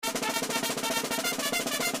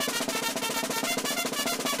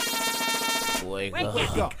Wake up.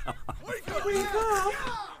 Wake up. Wake up.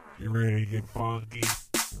 You ready to get funky?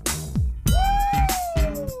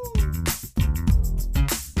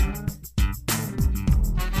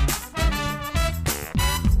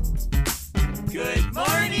 Good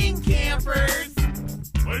morning, campers.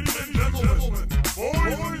 Ladies and gentlemen,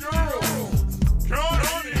 boys and girls,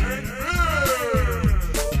 Connie and Fish!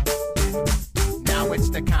 Now it's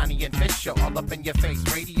the Connie and Fish show, all up in your face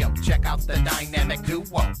radio. Check out the dynamic duo.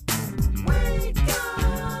 Wake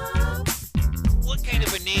up. What kind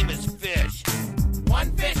of a name is Fish?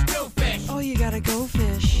 One fish, two fish. Oh, you gotta go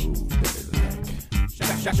fish.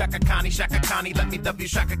 Shaka Connie, let me W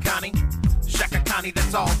Shaka Connie. Shaka Connie,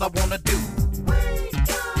 that's all I wanna do. Wake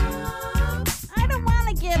up. I don't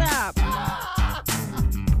wanna get up.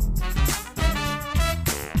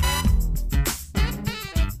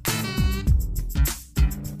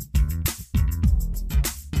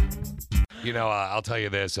 You know, I'll tell you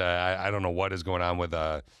this. I don't know what is going on with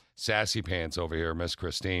Sassy Pants over here, Miss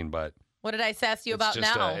Christine, but What did I sass you about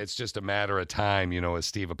now? It's just a matter of time, you know, as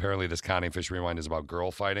Steve, apparently this Connie and Fish Rewind is about girl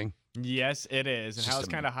fighting. Yes, it is. And how it's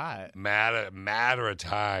kind of hot. Matter of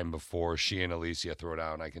time before she and Alicia throw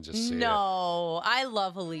down. I can just see it. No, I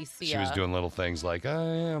love Alicia. She was doing little things like,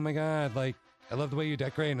 oh my God, like, I love the way you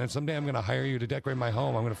decorate, and someday I'm going to hire you to decorate my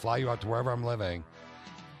home. I'm going to fly you out to wherever I'm living.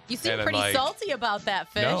 You seem And I'm pretty like, salty about that,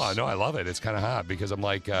 Fish. No, I love it. It's kind of hot because I'm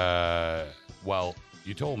like, well,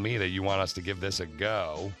 you told me that you want us to give this a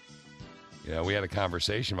go. You know, we had a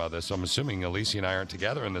conversation about this, so I'm assuming Alicia and I aren't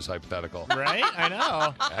together in this hypothetical. Right? I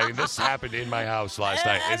know. I mean, this happened in my house last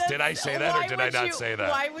night. Did I say that or did I not say that?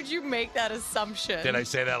 Why would you make that assumption? Did I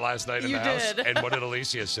say that last night in You the house? did. And what did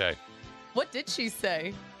Alicia say? What did she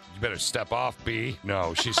say? You better step off, B.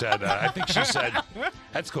 No, she said, I think she said,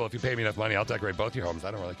 that's cool. If you pay me enough money, I'll decorate both your homes.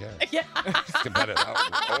 I don't really care. Yeah. It's competitive.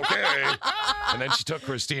 Okay. And then she took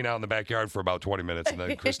Christine out in the backyard for about 20 minutes, and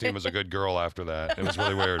then Christine was a good girl after that. It was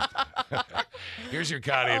really weird. Here's your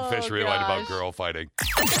Connie and Fish rewind about girl fighting.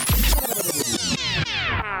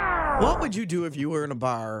 What would you do if you were in a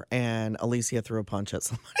bar and Alicia threw a punch at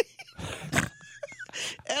somebody?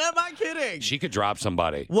 And I'm not kidding. She could drop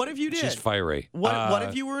somebody. What if you did? She's fiery. What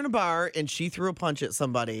if you were in a bar and she threw a punch at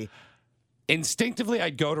somebody? Instinctively,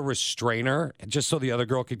 I'd go to restrain her just so the other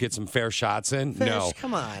girl could get some fair shots in. Fish, no.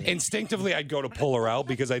 come on. Instinctively, I'd go to pull her out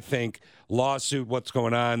because I think lawsuit, what's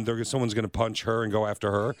going on? Someone's going to punch her and go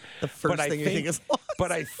after her. The first thing you think is lawsuit.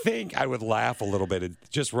 But I think I would laugh a little bit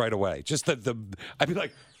just right away. Just I'd be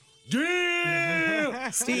like, yeah!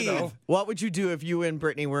 Steve, You know? what would you do if you and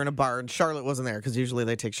Brittany were in a bar and Charlotte wasn't there? Because usually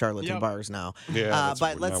they take Charlotte to Yep. bars now. Yeah,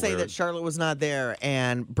 but let's say weird. that Charlotte was not there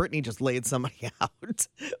and Brittany just laid somebody out.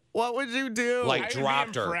 What would you do? Like, I would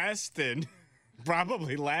dropped be her. impressed and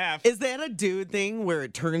probably laugh. Is that a dude thing where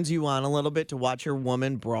it turns you on a little bit to watch your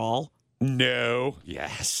woman brawl? No.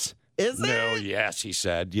 Yes. Is it? No, yes, he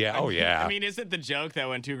said. Yeah, oh yeah. I mean, isn't the joke that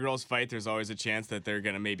when two girls fight, there's always a chance that they're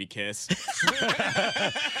going to maybe kiss?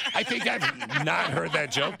 I think I've not heard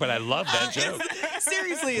that joke, but I love that joke.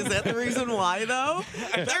 Seriously, is that the reason why, though?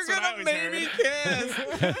 They're what I gonna always maybe kiss.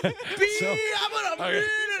 So- I'm gonna Okay.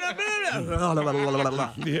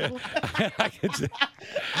 Yeah. I could say-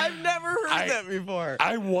 I've never heard that before.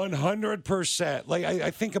 I 100% like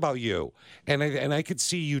I think about you, and I could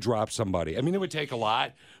see you drop somebody. I mean, it would take a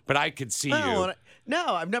lot, but I could see you. No,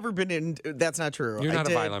 I've never been in. That's not true. You're not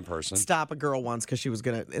I a did violent person. Stop a girl once because she was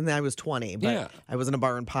gonna, and I was 20. But Yeah. I was in a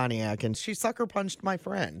bar in Pontiac, and she sucker punched my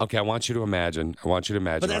friend. Okay, I want you to imagine. But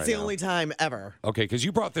that's right the now. only time ever. Okay, because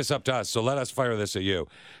you brought this up to us, so let us fire this at you.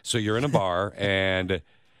 So you're in a bar, and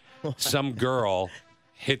some girl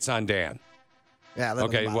hits on Dan. Yeah. That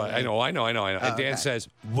Okay, doesn't well, bother me. I know. And Dan okay. says,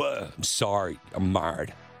 "Whoa, I'm sorry, I'm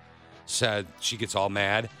marred." Said she gets all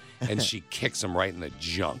mad, and she kicks him right in the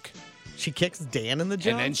junk. She kicks Dan in the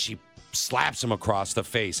junk. And then she slaps him across the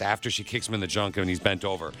face after she kicks him in the junk and he's bent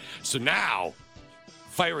over. So now,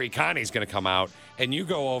 Fiery Connie's going to come out, and you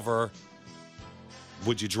go over.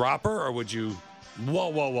 Would you drop her, or would you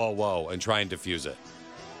whoa, and try and defuse it?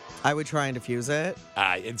 I would try and defuse it.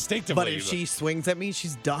 Instinctively. But if she swings at me,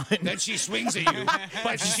 she's done. Then she swings at you.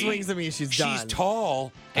 But she swings at me, she's done. She's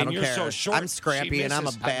tall, I and don't you're care. so short. I'm scrappy, she and I'm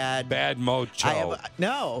a misses. bad mocho.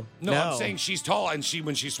 No, I'm saying she's tall, and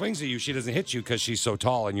when she swings at you, she doesn't hit you because she's so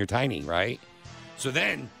tall and you're tiny, right? So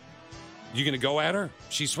then, you're going to go at her?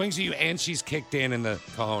 She swings at you, and she's kicked in the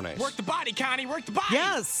cojones. Work the body, Connie. Work the body.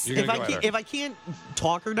 Yes. You're gonna go at her. If I can't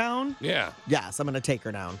talk her down, Yeah. yes, I'm gonna take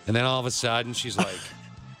her down. And then all of a sudden, she's like,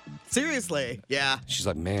 Seriously, yeah. she's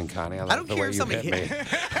like, man, Connie, I I like don't the care way if you somebody hit me.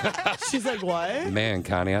 She's like, what? Man,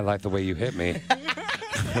 Connie, I like the way you hit me.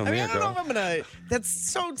 I mean, I don't know girl. if I'm gonna. That's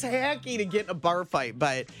so tacky to get in a bar fight,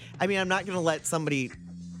 but I mean, I'm not gonna let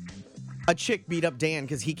a chick beat up Dan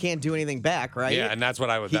because he can't do anything back, right? Yeah, and that's what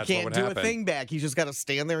I would. He That's what can't would do happen. a thing back. He's just got to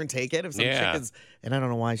stand there and take it. If some Yeah. chick is, and I don't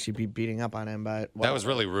know why she'd be beating up on him, but That was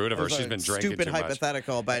really rude of her. It was She's a been drinking stupid too much.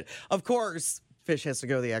 hypothetical, but of course, Fish has to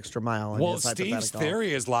go the extra mile. In Well, his Steve's hypothetical.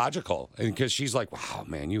 theory is logical, because she's like, "Wow,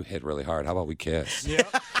 man, you hit really hard. How about we kiss?" Yeah.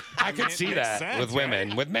 I could it see makes that sense, with women.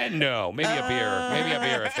 right? With men, no. Maybe a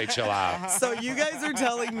beer if they chill out. So you guys are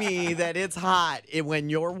telling me that it's hot when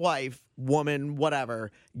your wife, woman,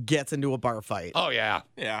 whatever, gets into a bar fight. Oh yeah.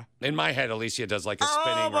 Yeah. In my head, Alicia does like a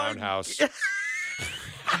spinning my roundhouse.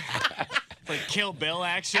 Like Kill Bill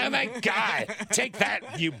action. Oh my God! Take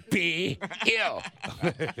that, you bee! Ew.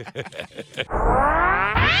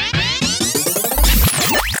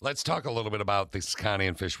 Let's talk a little bit about this Connie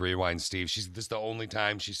and Fish rewind, Steve. This is the only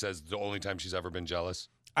time she says the only time she's ever been jealous.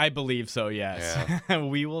 I believe so, yes.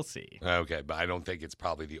 We will see. Okay, but I don't think it's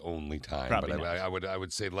probably the only time. Probably but not. I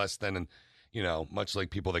would say less than, and much like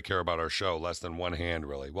people that care about our show, less than one hand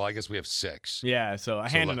really. Well, I guess we have 6. Yeah, so a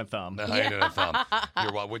hand and a thumb. A hand and a thumb.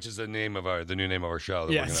 Which is the new name of our show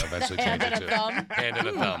that Yes. we're going to eventually Hand change and it a to. thumb. Hand and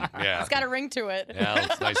a thumb. Yeah. It's got a ring to it. Yeah,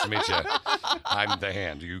 it's nice to meet you. I'm the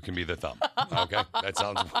hand. You can be the thumb. Okay? That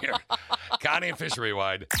sounds weird. Connie and Fish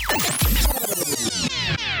Rewind.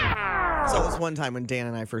 So it was one time when Dan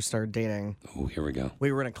and I first started dating. Oh, here we go.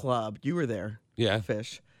 We were in a club. You were there, Yeah.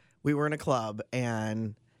 Fish. We were in a club,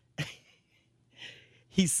 and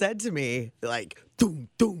he said to me, like, doom,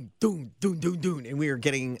 doom, doom, doom, doom, doom, and we were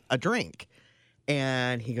getting a drink.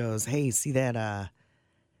 And he goes, hey, see that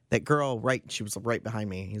girl she was right behind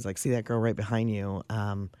me. He's like, see that girl right behind you?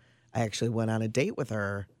 I actually went on a date with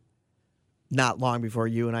her not long before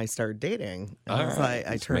you and I started dating. And I was like,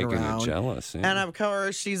 I It's turned making around. you jealous. Yeah. And of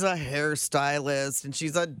course, she's a hairstylist and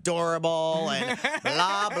she's adorable and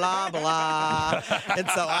blah, blah, blah. And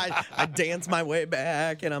so I dance my way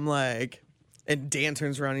back and I'm like, and Dan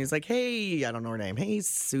turns around and he's like, hey, I don't know her name. Hey,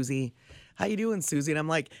 Susie. How you doing, Susie? And I'm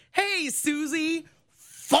like, hey, Susie.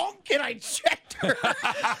 Funk, and I checked her with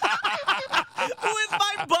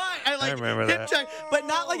my butt. I remember hip that. check, but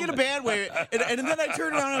not like in a bad way. And then I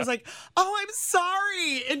turned around and I was like, oh, I'm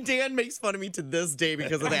sorry. And Dan makes fun of me to this day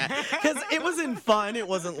because of that. Because it wasn't fun. It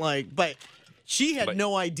wasn't like, but she had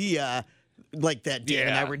no idea like that Dan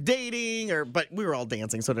and I Yeah. were dating, but we were all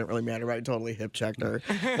dancing, so it didn't really matter. I totally hip checked her.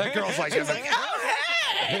 That girl's like, She's like, oh,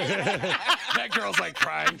 hey. that girl's like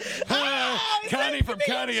crying. Connie from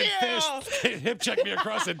Connie and Fish hip checked me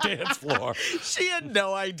across the dance floor. She had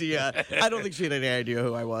no idea. I don't think she had any idea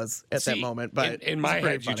who I was at that See, moment. But in it my was pretty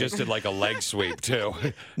head, you funny. just did like a leg sweep too.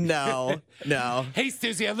 No. Hey,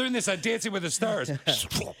 Susie, I learned this on Dancing with the Stars.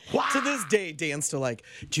 To this day, Dan's still like,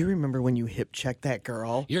 do you remember when you hip checked that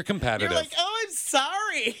girl? You're competitive. You're like, oh, I'm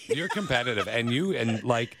sorry. You're competitive, and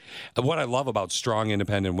like what I love about strong,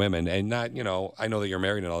 independent women, and not, I know that you're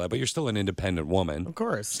married and all that, but you're still an independent woman. Of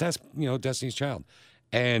course. That's Destiny's Child.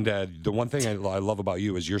 And the one thing I love about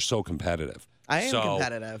you is you're so competitive. I am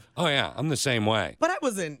competitive. Oh yeah, I'm the same way. But I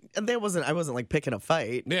wasn't like picking a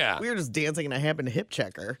fight. Yeah. We were just dancing and I happened to hip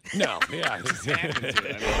check her. No, yeah.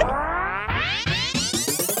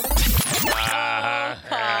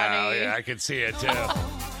 Connie. Yeah, I could see it too.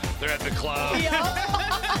 They're at the club,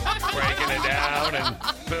 breaking it down, and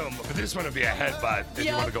boom. But this one would be a headbutt if you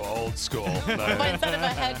Yep. want to go old school. But instead of a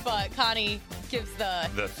headbutt, Connie gives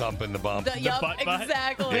the thump and the bump. yup, butt butt?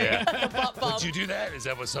 exactly. Yeah. The butt bump. Would you do that? Is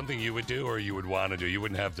that something you would do or you would want to do? You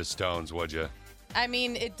wouldn't have the stones, would you? I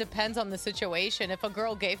mean, it depends on the situation. If a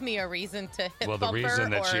girl gave me a reason to hip Well, the bump her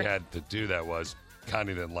reason that she or- had to do that was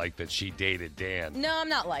Connie didn't like that she dated Dan. No, I'm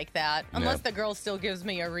not like that. Unless Yeah. the girl still gives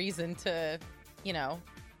me a reason to,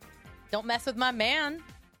 don't mess with my man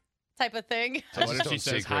type of thing. So what if Just she don't see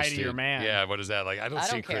says hi to your Christine. man? Yeah, what is that like? I don't I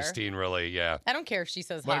see don't care. Christine really. Yeah. I don't care if she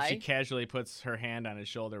says What hi. if she casually puts her hand on his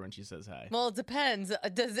shoulder when she says hi? Well, it depends.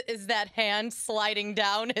 Is that hand sliding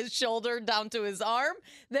down his shoulder down to his arm?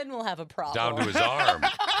 Then we'll have a problem. Down to his arm.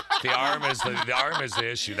 The arm is the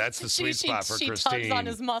issue. That's the sweet spot for she Christine. tugs on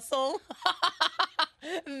his muscle.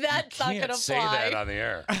 That's not Can't gonna say fly. that on the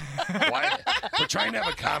air. Why? We're trying to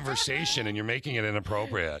have a conversation and you're making it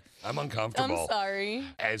inappropriate. I'm uncomfortable. I'm sorry.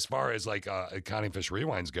 As far as like Connie Fish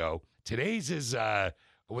Rewinds go, today's is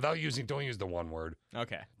don't use the one word.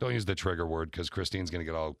 Okay. Don't use the trigger word because Christine's gonna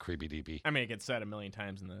get all creepy deepy. I mean, it gets said a million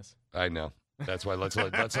times in this. I know. That's why let's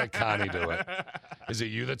let Connie do it. Is it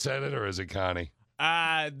you that said it or is it Connie?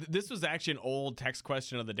 This was actually an old text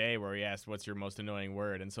question of the day where we asked, "What's your most annoying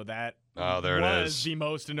word?" And so that there it was is. the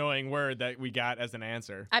most annoying word that we got as an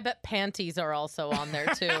answer. I bet panties are also on there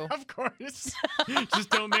too. Of course. Just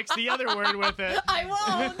don't mix the other word with it. I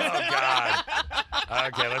won't. Oh,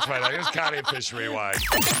 God. Okay, let's find out. Here's Connie and Fish Rewind.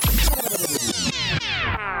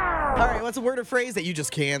 All right, what's a word or phrase that you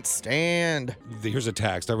just can't stand? Here's a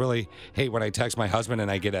text. I really hate when I text my husband and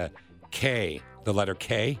I get a K, the letter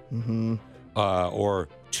K, or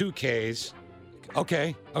 2 Ks.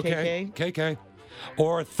 Okay, KK.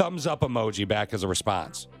 Or thumbs up emoji back as a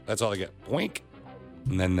response. That's all I get. Wink.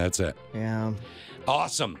 And then that's it. Yeah.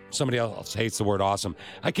 Awesome. Somebody else hates the word awesome.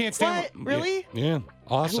 I can't stand What? Really? Yeah.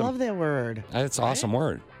 Awesome. I love that word. It's an awesome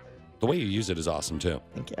word. The way you use it is awesome too.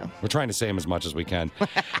 Thank you. We're trying to say them as much as we can.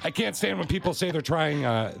 I can't stand when people say they're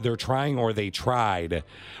trying or they tried.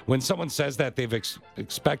 When someone says that, they've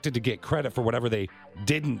expected to get credit for whatever they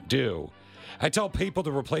didn't do. I tell people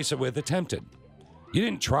to replace it with attempted. You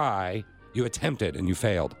didn't try, you attempted, and you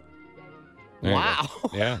failed. There you go. Wow.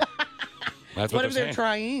 Yeah. That's What what if they're saying.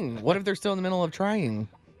 trying? What if they're still in the middle of trying?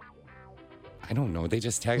 I don't know. They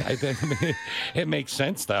just tag. It makes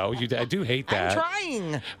sense, though. I do hate that. I'm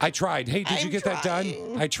trying. I tried. Hey, did you I'm get that done?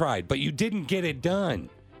 trying. I tried, but you didn't get it done.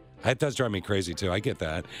 That does drive me crazy, too. I get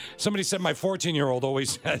that. Somebody said my 14-year-old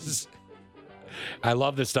always says, I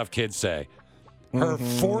love this stuff kids say. Her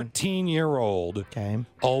 14-year-old Okay.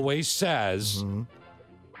 always says,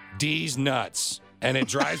 D's nuts, and it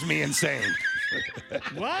drives me insane.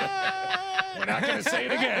 What? We're not going to say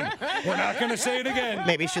it again. We're not going to say it again.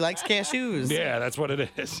 Maybe she likes cashews. Yeah, that's what it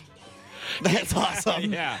is. That's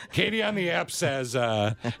awesome. Yeah. Katie on the app says,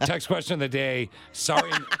 text question of the day,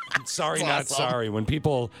 sorry, sorry, That's not awesome. sorry. When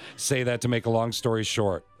people say that to make a long story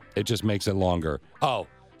short, it just makes it longer. Oh,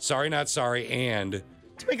 sorry, not sorry, and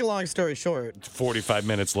To make a long story short, 45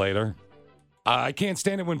 minutes later. I can't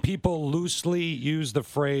stand it when people loosely use the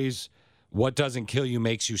phrase, what doesn't kill you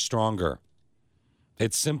makes you stronger.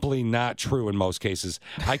 It's simply not true in most cases.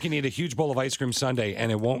 I can eat a huge bowl of ice cream sundae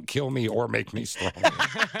and it won't kill me or make me stronger.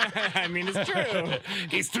 I mean, it's true.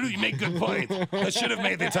 It's true. You make good points. That should have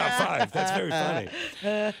made the top 5. That's very funny.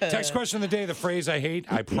 Text question of the day. The phrase I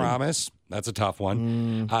hate, I promise. That's a tough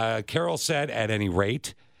one. Carol said, at any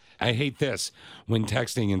rate. I hate this. When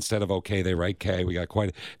texting, instead of okay, they write K. We got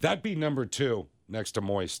quite that'd be number 2 next to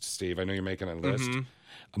moist, Steve. I know you're making a list.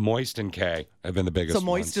 Moist and K have been the biggest so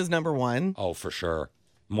moist ones. is number 1. Oh, for sure.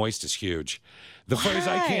 Moist is huge. The phrase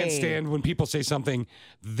I can't Why? stand when people say something,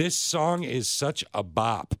 this song is such a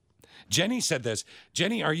bop. Jenny said this.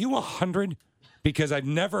 Jenny, are you 100? Because I've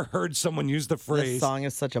never heard someone use the This phrase. song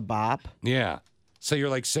is such a bop. Yeah. So you're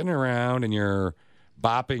like sitting around and you're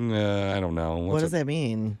bopping, I don't know. What does that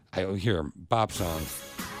mean? Here, bop song.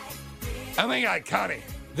 Oh my God, Connie,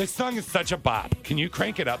 this song is such a bop. Can you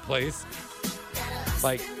crank it up, please?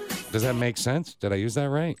 Like, does that make sense? Did I use that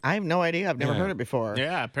right? I have no idea. I've never Yeah. heard it before.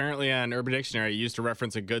 Yeah, apparently on Urban Dictionary, it used to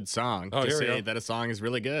reference a good song Oh, to here we say go. that a song is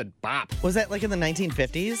really good. Bop. Was that like in the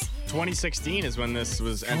 1950s? 2016 is when this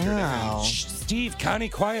was entered. Wow. Shh, Steve, Connie,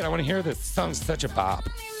 quiet. I want to hear this song's such a bop.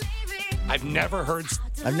 I've never heard.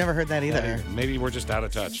 I've never heard that either. Maybe we're just out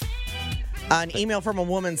of touch. An email from a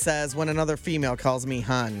woman says, when another female calls me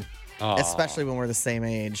hun, especially when we're the same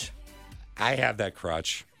age. I have that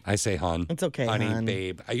crutch. I say hun. It's okay, honey, hun.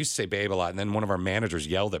 babe. I used to say babe a lot, and then one of our managers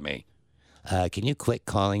yelled at me. Can you quit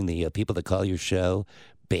calling the people that call your show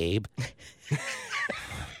babe?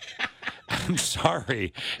 I'm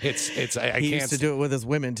sorry. It's. I He can't. used to do it with his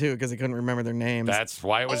women, too, because he couldn't remember their names. That's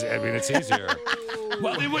why it was. I mean, it's easier.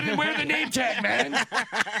 Well, they wouldn't wear the name tag, man.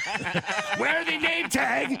 Wear the name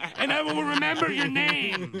tag, and I will remember your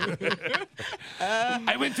name.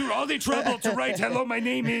 I went through all the trouble to write, hello, my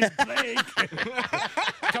name is Blake.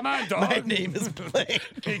 Come on, dog. My name is Blake.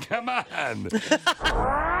 Hey, come on.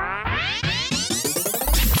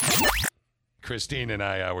 Christine and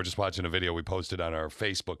I were just watching a video we posted on our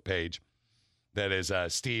Facebook page that is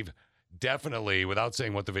Steve definitely, without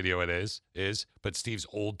saying what the video it is, but Steve's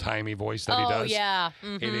old-timey voice that he does. Oh, yeah.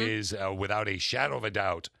 It is, without a shadow of a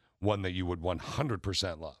doubt, one that you would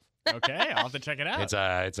 100% love. Okay, I'll have to check it out.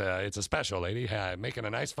 It's a special lady making a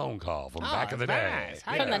nice phone call from back in the day. nice.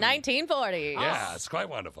 From the 1940s. Yeah, it's quite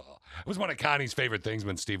wonderful. It was one of Connie's favorite things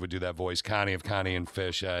when Steve would do that voice. Connie of Connie and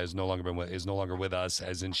Fish is no longer with us,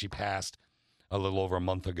 as in she passed a little over a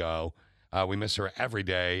month ago. We miss her every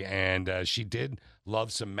day, and she did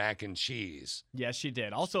love some mac and cheese. Yes, she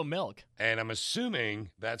did. Also milk. And I'm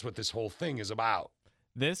assuming that's what this whole thing is about.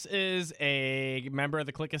 This is a member of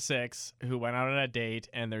the Clique of Six who went out on a date,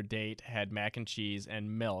 and their date had mac and cheese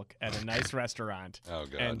and milk at a nice restaurant. Oh,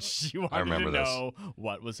 God. And she wanted remember to this. know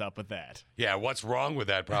what was up with that. Yeah, what's wrong with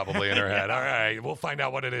that probably in her head? All right, we'll find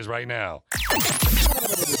out what it is right now.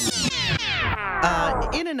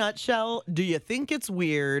 In a nutshell, do you think it's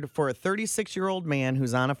weird for a 36-year-old man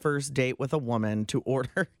who's on a first date with a woman to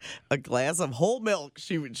order a glass of whole milk?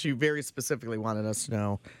 She very specifically wanted us to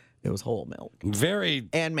know it was whole milk. Very.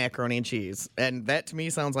 And macaroni and cheese. And that to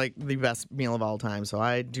me sounds like the best meal of all time. So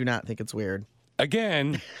I do not think it's weird.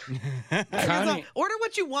 Again, Connie, Order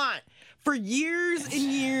what you want. For years and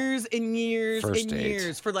years and years First and date.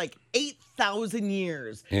 years, for like 8,000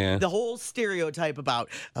 years, Yeah. the whole stereotype about,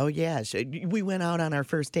 oh yeah, we went out on our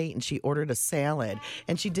first date and she ordered a salad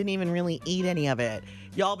and she didn't even really eat any of it.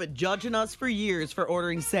 Y'all been judging us for years for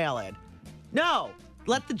ordering salad. No.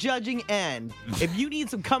 Let the judging end. If you need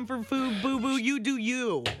some comfort food, boo-boo, you do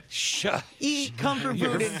you. shut. Eat comfort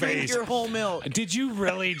Your food and drink face. your whole milk. Did you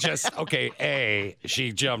really just okay? A,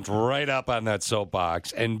 she jumped right up on that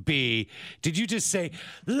soapbox, and B, did you just say,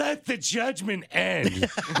 "Let the judgment end"?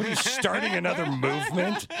 What are you starting another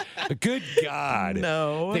movement? Good God!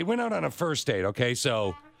 No. They went out on a first date. Okay,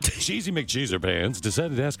 so. Cheesy McCheeserpants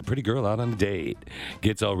decided to ask a pretty girl out on a date.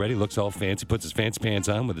 Gets all ready, looks all fancy, puts his fancy pants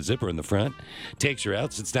on with a zipper in the front, takes her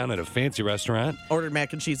out, sits down at a fancy restaurant, Ordered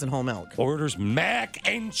mac and cheese and whole milk. orders mac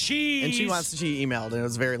and cheese. And she emailed, and it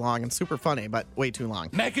was very long and super funny, but way too long.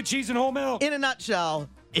 mac and cheese and whole milk. In a nutshell,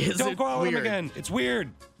 is Don't it go out with weird? him again. It's weird.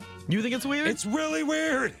 You think it's weird? It's really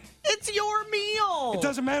weird. It's your meal. It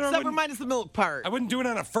doesn't matter. I Except for wouldn't- minus the milk part. I wouldn't do it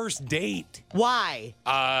on a first date. Why?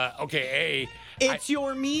 Okay, It's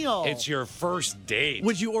your meal. it's your first date.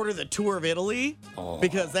 Would you order the tour of Italy?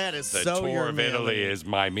 Because that is the so tour your of meal. Italy is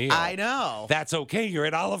my meal. I know. That's okay. You're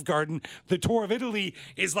at Olive Garden. The tour of Italy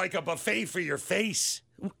is like a buffet for your face.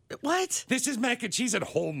 What? This is mac and cheese and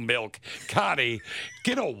whole milk. Connie,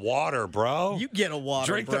 get a water, bro. You get a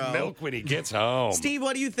water, Drink bro. the milk when he gets home. Steve,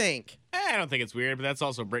 what do you think? I don't think it's weird, but that's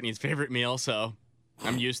also Brittany's favorite meal, so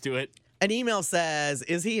I'm used to it. An email says,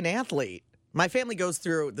 is he an athlete? My family goes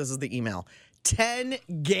through, this is the email, 10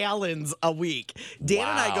 gallons a week. Dan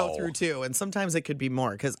and I go Wow. through too, and sometimes it could be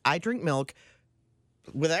more because I drink milk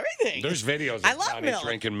with everything. There's videos of I love Connie milk.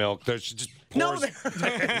 drinking milk. There's just No, pours.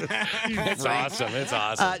 It's awesome. It's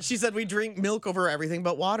awesome. she said we drink milk over everything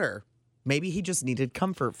but water. Maybe he just needed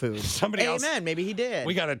comfort food. Somebody else- Amen. Maybe he did.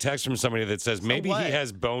 We got a text from somebody that says maybe what? he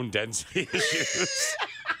has bone density issues.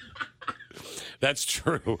 That's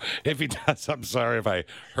true. If he does, I'm sorry if I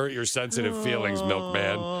hurt your sensitive feelings,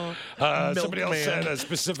 Milkman. Somebody else said a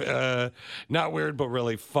specific, not weird, but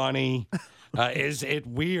really funny. Is it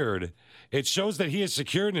weird? It shows that he is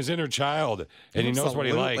secure in his inner child and he knows what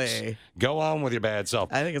he likes. Absolutely. Go on with your bad self.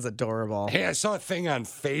 I think it's adorable. Hey, I saw a thing on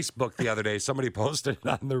Facebook the other day. Somebody posted it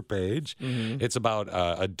on their page. It's about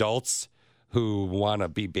adults who want to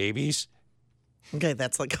be babies. Okay,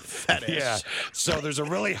 that's like a fetish. Yeah. So there's a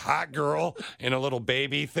really hot girl in a little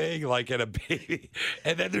baby thing, like in a baby.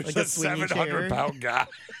 And then there's Like a a swinging 700-pound guy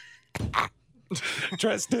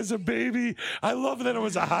dressed as a baby. I love that it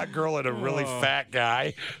was a hot girl and a really fat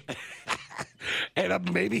guy.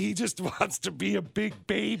 And maybe he just wants to be a big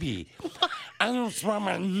baby. I don't want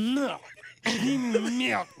my milk. Give me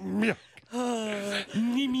milk. Milk.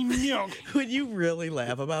 Give me milk. When you really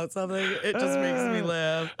laugh about something, it just makes me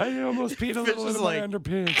laugh. I almost peed a little Fish is into my like-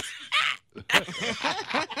 underpants.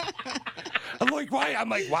 I'm like, why? I'm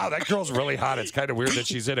like, wow, that girl's really hot. It's kind of weird that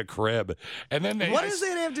she's in a crib. And then What does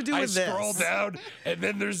that have to do I with this? scroll down, and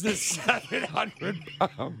then there's this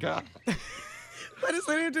 700-pound guy. What does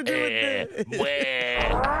that have to do with this?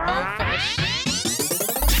 Oh, fish.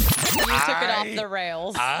 You took it off the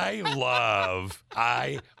rails. I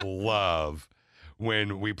love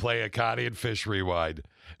when we play a Connie and Fish Rewind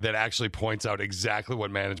that actually points out exactly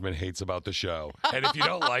what management hates about the show. And if you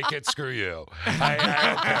don't like it, screw you. I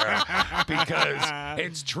don't care. Because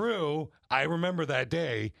it's true. I remember that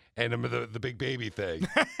day and the big baby thing.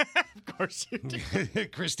 Of course you do.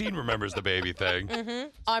 Christine remembers the baby thing.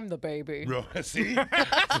 I'm the baby. See? That's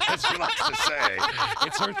what she likes to say.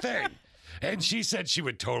 It's her thing. And she said she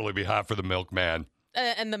would totally be hot for the milkman.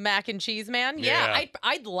 And the mac and cheese man. Yeah. Yeah,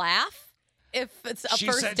 I'd laugh if it's a She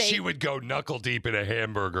first said date. she would go knuckle deep in a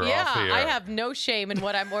hamburger Yeah, off the air. I have no shame in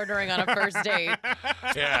what I'm ordering on a first date.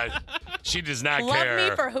 Yeah, she does not Love care.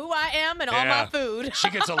 me for who I am and all Yeah. my food. She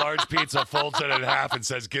gets a large pizza, folds it in half, and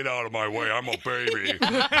says, "Get out of my way, I'm a baby."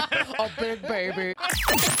 A big baby.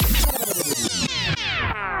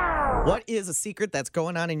 What is a secret that's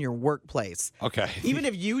going on in your workplace? Okay. Even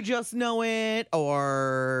if you just know it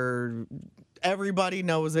or everybody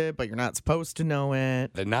knows it, but you're not supposed to know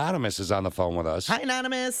it. Anonymous is on the phone with us. Hi,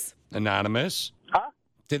 Anonymous. Anonymous? Huh?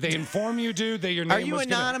 Did they inform you, dude, that your name Are you was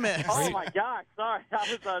gonna- anonymous? Oh my gosh, sorry.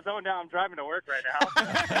 I was zoned out. I'm driving to work right now.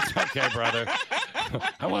 That's okay, brother.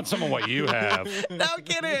 I want some of what you have. No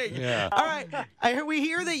kidding. Yeah. All right. We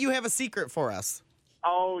hear that you have a secret for us.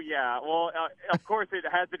 Oh yeah. Well, of course it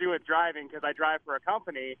has to do with driving because I drive for a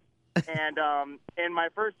company, and in my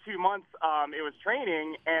first 2 months, it was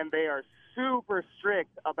training, and they are super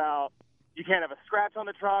strict about you can't have a scratch on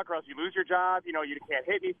the truck or else you lose your job. You know, you can't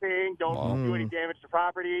hit anything. Don't do any damage to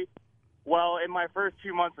property. Well, in my first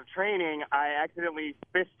 2 months of training, I accidentally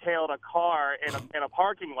fishtailed a car in a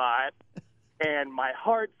parking lot, and my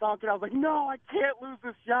heart sunk, and I was like, no, I can't lose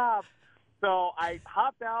this job. So I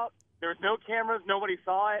hopped out. There was no cameras. Nobody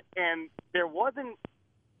saw it, and there wasn't,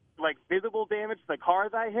 like, visible damage to the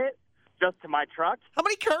cars I hit, just to my truck. How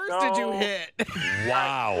many cars did you So- hit?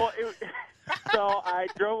 Wow. So I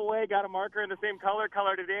drove away, got a marker in the same color,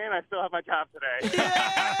 colored it in. I still have my job today.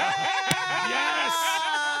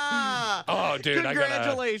 Yes! Oh, dude,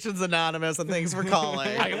 Congratulations, Anonymous, and thanks for calling.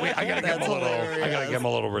 I gotta give him a little. I gotta give him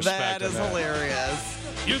a little respect. That is on hilarious.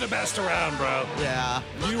 You're the best around, bro. Yeah.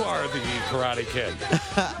 You are the Karate Kid.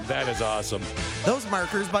 That is awesome. Those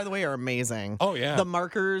markers, by the way, are amazing. Oh, yeah. The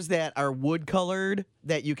markers that are wood colored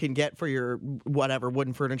that you can get for your whatever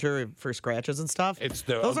wooden furniture for scratches and stuff.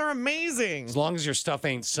 Those are amazing. As long as your stuff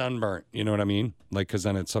ain't sunburnt, you know what I mean? Like, because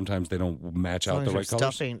then sometimes they don't match As long out as the your right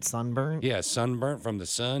colors. stuff ain't sunburnt. Yeah, sunburnt from the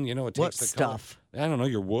sun. You know, it takes What the stuff? color. I don't know,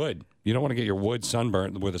 your wood. You don't want to get your wood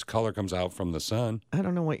sunburnt where this color comes out from the sun. I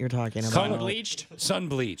don't know what you're talking about. Sun bleached? Sun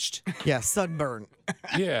bleached. Yeah, sunburnt.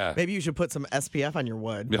 Yeah. Maybe you should put some SPF on your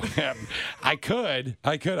wood. I could.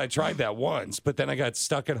 I tried that once, but then I got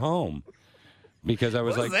stuck at home. Because I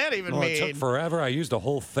was What like, does that even It mean? took forever. I used a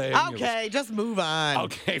whole thing. It was- Okay, just move on.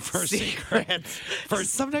 Okay, for Secrets.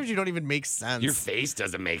 Sometimes you don't even make sense. Your face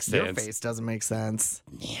doesn't make sense. Your face doesn't make sense.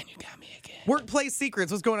 Man, you got me again. Workplace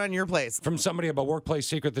secrets. What's going on in your place? From somebody about workplace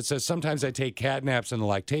secret that says sometimes I take cat naps in the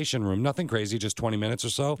lactation room. Nothing crazy, just 20 minutes or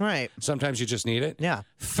so. Right. Sometimes you just need it. Yeah.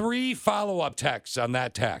 3 follow-up texts on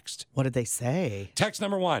that text. What did they say? Text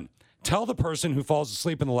number 1. Tell the person who falls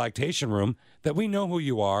asleep in the lactation room that we know who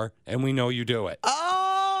you are and we know you do it.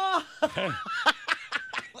 Oh!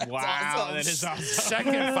 Wow, awesome. that is awesome.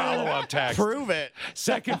 Second follow-up text. Prove it.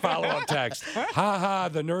 Second follow-up text. Ha ha,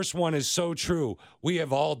 the nurse one is so true. We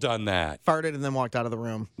have all done that. Farted and then walked out of the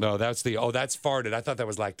room. No, that's that's farted. I thought that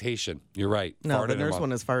was lactation. You're right. No, Farted the and nurse walked.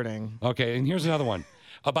 one is farting. Okay, and here's another one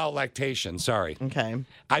about lactation. Sorry. Okay.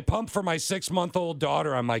 I pump for my 6-month-old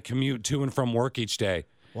daughter on my commute to and from work each day.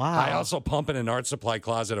 Wow. I also pump in an art supply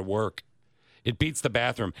closet at work. It beats the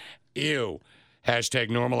bathroom. Ew. Hashtag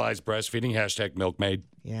normalized breastfeeding. Hashtag milkmaid.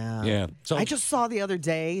 Yeah. Yeah. So I just saw the other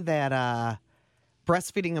day that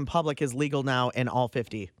breastfeeding in public is legal now in all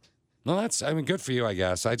 50. No, good for you, I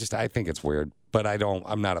guess. I think it's weird, but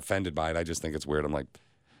I'm not offended by it. I just think it's weird. I'm like,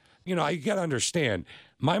 you got to understand.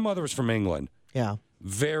 My mother was from England. Yeah.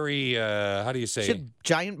 Very, how do you say? She had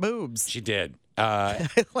giant boobs. She did. How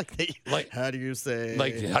do you say?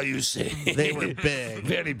 How do you say? They were big.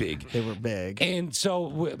 Very big. They were big. And so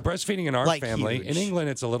breastfeeding in our Like family, huge. in England,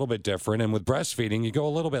 it's a little bit different. And with breastfeeding, you go a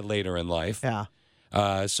little bit later in life. Yeah.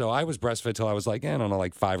 So I was breastfed till I was like, I don't know,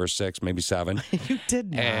 like 5 or 6, maybe 7. You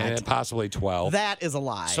did not. And possibly 12. That is a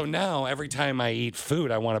lie. So now every time I eat food,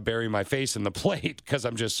 I want to bury my face in the plate because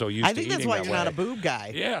I'm just so used I to think eating that's why that you're not a way. boob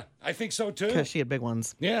guy. Yeah, I think so too. Because she had big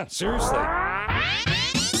ones. Yeah, seriously.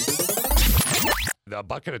 The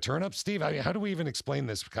bucket of turnips, Steve. How do we even explain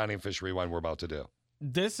this Connie and Fish rewind we're about to do?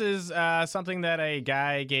 This is something that a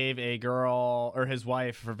guy gave a girl or his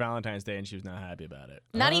wife for Valentine's Day, and she was not happy about it.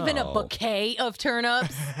 Not even a Oh. bouquet of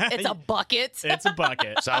turnips. It's a bucket. It's a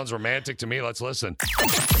bucket. Sounds romantic to me. Let's listen.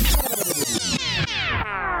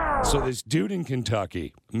 So this dude in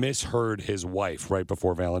Kentucky misheard his wife right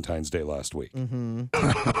before Valentine's Day last week. Well,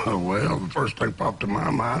 the first thing popped to my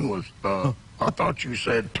mind was, I thought you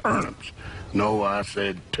said turnips. No, I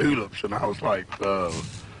said tulips, and I was like,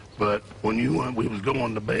 but when we was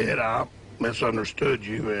going to bed, I misunderstood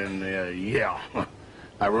you, and yeah,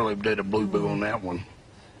 I really did a boo-boo on that one.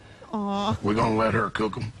 We're gonna let her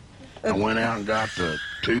cook them. I went out and got the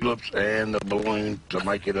tulips and the balloon to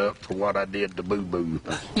make it up for what I did to boo-boo.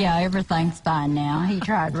 Yeah, everything's fine now. He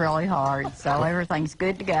tried really hard, so everything's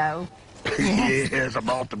good to go. Yes, I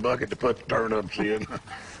bought the bucket to put the turnips in.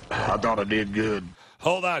 I thought I did good.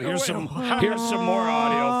 Hold on. Here's some more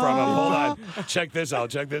audio from him. Hold on. Check this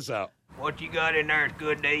out. What you got in there is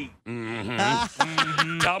good to eat.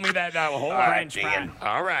 Tell me that now. Hold on. French fry.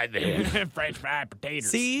 All right, then. French fried potatoes.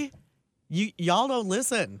 See? Y'all don't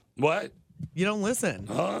listen. What? You don't listen.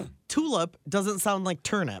 Huh? Tulip doesn't sound like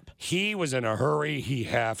turnip. He was in a hurry. He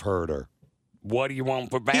half heard her. What do you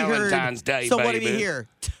want for He heard- Valentine's Day, So baby? what did he hear?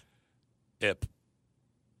 Ip.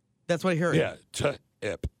 That's what he heard. Yeah.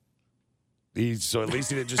 Ip. So at least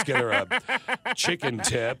he didn't just get her chicken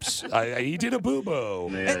tips. He did a boo-boo.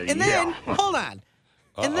 And then, hold on.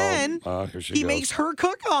 And then here she he goes. makes her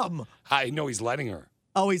cook them. I know he's letting her.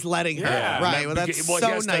 Oh, he's letting her. Yeah. Right. Well, that's he so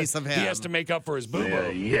has nice to, of him. He has to make up for his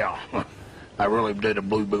boo-boo. Yeah. I really did a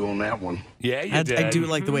boo-boo on that one. Yeah, you I did. do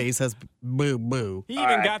like the way he says boo boo. He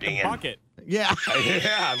even got the bucket. Yeah.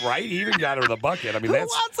 Yeah, right? He even got her the bucket. I mean, Who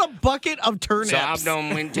that's... wants a bucket of turnips? So I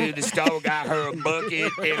done went to the store, got her a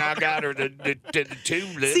bucket, and I got her the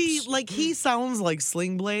tulips. See, like he sounds like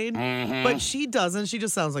Sling Blade, Mhm. but she doesn't. She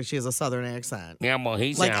just sounds like she has a southern accent. Yeah, well,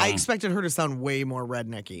 he Like I sounds- expected her to sound way more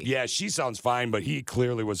rednecky. Yeah, she sounds fine, but he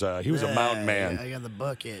clearly was a mountain man. I got the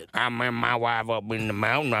bucket. I remember my wife up in the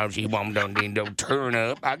mountain. Now she won't done no turn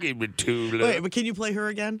up. I give her tulip. Wait, but can you play her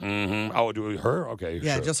again? Mm-hmm. Oh, do her? Okay.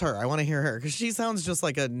 Yeah, sure. just her. I want to hear her because she sounds just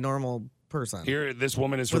like a normal person. Here, this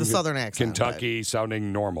woman is With from a southern accent, Kentucky,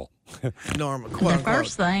 sounding normal. Normal. The Quote, unquote.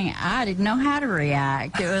 first thing, I didn't know how to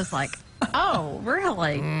react. It was like, oh,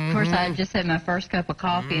 really? Of course, I had just had my first cup of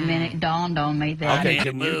coffee, and then it dawned on me that Okay,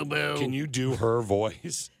 can you do her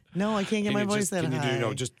voice? No, I can't get Can my you voice just, that can high. you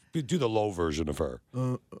do just do the low version of her?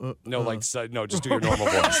 No, just do your normal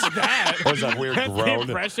voice. What was that weird That's the groan?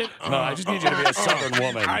 impression? No, I just need you to be a Southern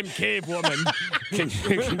woman. I'm cave woman. Can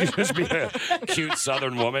you just be a cute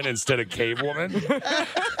Southern woman instead of cave woman?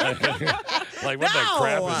 Like what the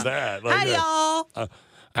crap is that? Like, Hi, y'all.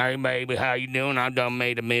 Hey, baby, how you doing? I done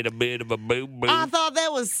made a bit of a boo-boo. I thought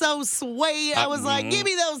that was so sweet. I was like, give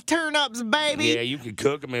me those turnips, baby. Yeah, you can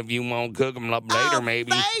cook them if you want to cook them up later, Oh,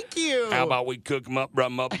 maybe. Thank you. How about we cook them up,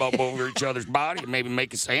 rub them up over each other's body, and maybe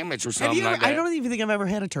make a sandwich or Have something you ever, like that? I don't even think I've ever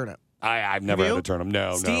had a turnip. I've never Have had you? to turn them.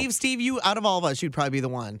 No, Steve, you out of all of us, you'd probably be the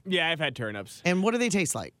one. Yeah, I've had turnips. And what do they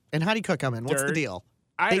taste like? And how do you cook them? And what's the Dirt. deal?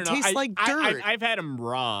 I They don't know. taste like dirt. I've had them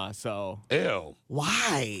raw, so. Ew.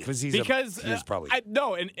 Why? Because he's probably.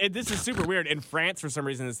 This is super weird. In France, for some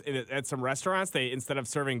reason, at some restaurants, they instead of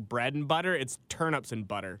serving bread and butter, it's turnips and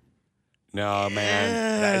butter. No,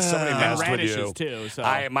 man. Somebody And messed with radishes, you. too, so.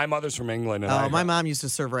 My mother's from England. And Oh, my mom used to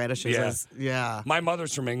serve radishes. Yeah. My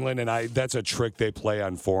mother's from England, and that's a trick they play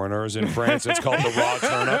on foreigners in France. It's called the raw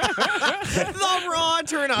turnip. The raw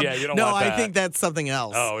turnip. Yeah, you don't no, want that. I think that's something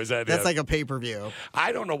else. Oh, is that That's it? like a pay-per-view.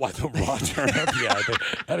 I don't know why the raw turnip. Yeah,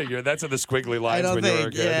 I think that's in the squiggly lines when you were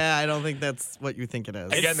a kid. Yeah, I don't think that's what you think it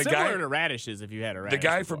is. Again, It's the similar guy- to radishes if you had a The radish.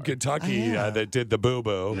 guy from Kentucky that did the boo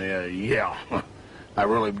boo. Yeah. I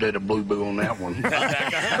really did a boo-boo on that one.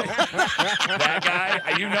 That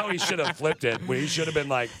guy, you know, he should have flipped it. He should have been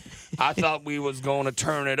like, I thought we was going to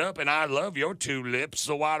turn it up, and I love your tulips,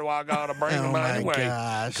 so why do I got to bring Oh them my anyway?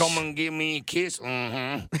 gosh. Come and give me a kiss.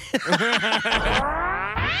 Mm-hmm.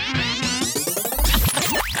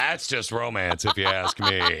 that's just romance, if you ask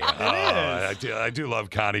me. I do love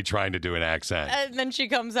Connie trying to do an accent. And then she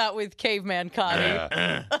comes out with Caveman Connie.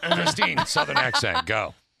 Yeah. Christine, Southern accent,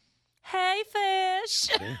 go. Hey, fish.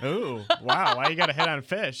 Ooh, wow. Why you got to hit on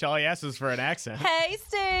fish? All he asks is for an accent. Hey,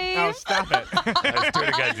 Steve. Oh, stop it. Let's do it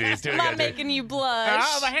again, G. Let's do it I'm not again, G. making you blush.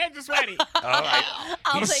 Oh, my hands are sweaty. All right.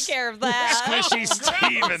 I'll He's take care of that. Squishy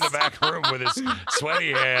Steve in the back room with his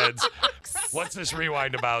sweaty hands. What's this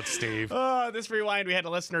rewind about, Steve? Oh, this rewind, we had a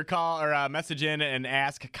listener call or message in and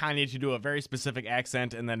ask Kanye to do a very specific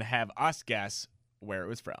accent and then have us guess where it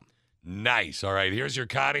was from. Nice. All right, here's your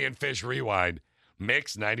Connie and Fish rewind.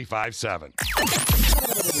 Mix 95.7.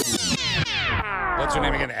 What's her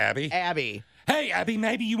name again? Abby? Abby. Hey, Abby,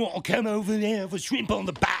 maybe you want to come over there for shrimp on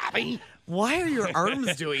the barbie? Why are your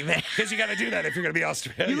arms doing that? Because you got to do that if you're going to be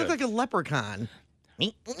Australian. You look like a leprechaun.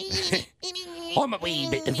 I'm a wee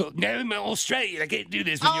bit. No, I'm Australian. I can't do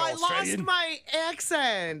this when you're I Australian. lost my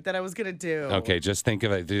accent that I was going to do. Okay, just think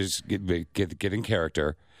of it. Just get in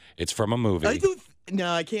character. It's from a movie.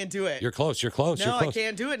 No, I can't do it. You're close. You're close. No, you're close. I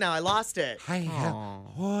can't do it now. I lost it. Is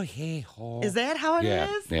Is that how it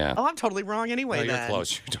is? Yeah. Oh, I'm totally wrong anyway. No, you're then.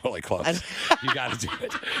 close. You're totally close. You got to do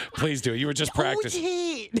it. Please do it. You were just practicing.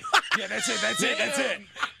 Okay. Yeah, that's it. That's it. That's it.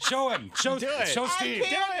 Show him. Show Do it. Show I Steve.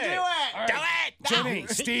 can't do it. All right. Jimmy,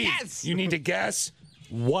 Steve, Yes. you need to guess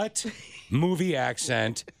what movie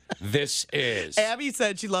accent this is. Abby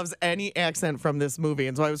said she loves any accent from this movie,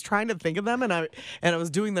 and so I was trying to think of them, and I was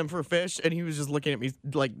doing them for Fish, and he was just looking at me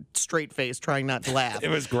like straight face, trying not to laugh. It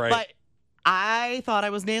was great. But I thought I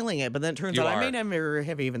was nailing it, but then it turns You out I are. may never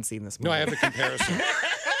have even seen this movie. No, I have the comparison.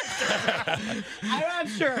 I'm not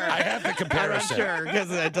sure. I have the I'm not comparison. sure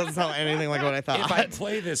because it doesn't sound anything like what I thought. If I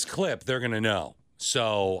play this clip, they're going to know.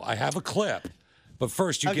 So I have a clip, but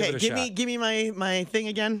first you give it a shot. Give me my thing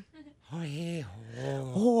again. Oh, hey.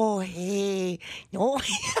 Oh, hey. Oh,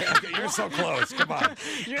 Okay, you're so close. Come on.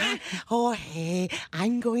 oh, hey.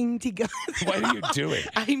 I'm going to go. What are you doing?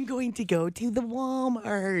 I'm going to go to the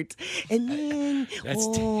Walmart. And then. That's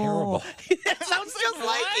terrible. That sounds just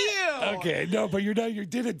like you. Okay, no, but you're not. You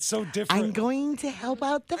did it so different. I'm going to help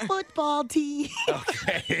out the football team.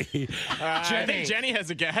 Okay. I think Jenny has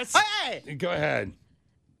a guess. Hey! Go ahead.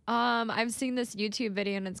 I've seen this YouTube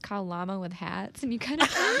video and it's called Llama with Hats, and you kind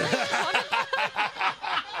of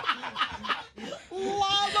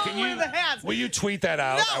Llama with the hats. Will you tweet that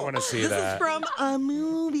out? I want to see This that. is from a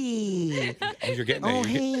movie. Oh, you're getting Oh,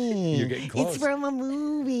 there. hey. You're getting close. It's from a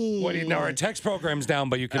movie. What do you know? Our text program's down,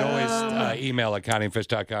 but you can always email at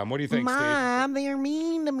coningfish.com. What do you think, Mom, they're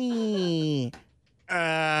mean to me.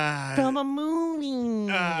 From a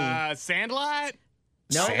movie. Sandlot?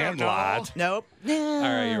 Steve? Sandlot. Nope. No. All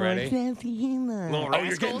right, you ready? Little Oh,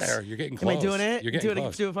 you're getting there. You're getting Am I close. doing it? You're getting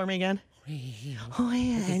close. Do it for me again. Oh,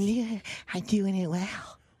 yeah. I'm doing it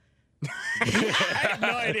well. I have no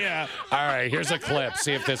idea. All right, here's a clip.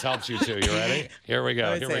 See if this helps you too. You ready? Here we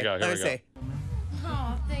go. Here we go. Here we go.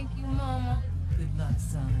 Oh, thank you, Mama. Good luck,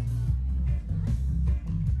 son.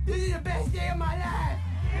 This is the best day of my life.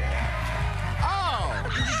 Oh!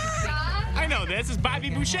 I know this. It's Bobby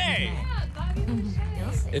Boucher.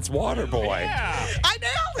 It's Waterboy. Yeah. I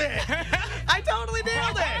nailed it. I totally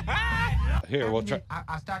nailed it. Here, we'll try.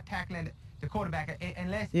 I start tackling the quarterback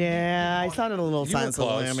unless. Yeah, I sounded a little You were Silence of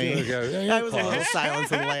the close. Lammy. You were- yeah, you were I was a little close.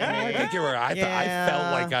 Silence of the I Lammy. think you were. I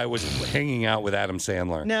felt like I was hanging out with Adam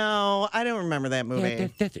Sandler. No, I don't remember that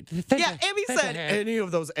movie. Yeah, Abby said any of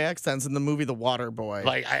those accents in the movie The Water Boy.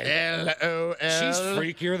 Like, L-O-L. she's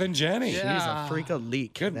freakier than Jenny. She's a freak of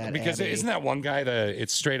leak. Good, that because Abby. isn't that one guy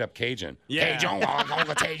it's straight up Cajun? Yeah.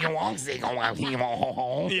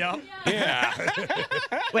 Yep. Yeah.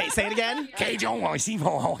 Wait, say it again.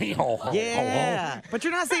 Yeah, but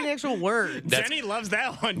you're not saying the actual words. Jenny loves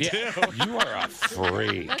that one, too. Yeah, you are a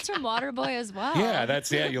freak. That's from Waterboy as well. Yeah,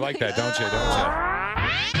 you like that, don't you?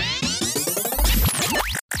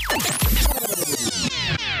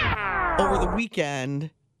 Over the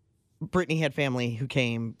weekend, Brittany had family who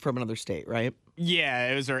came from another state, right? Yeah,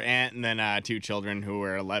 it was her aunt and then 2 children who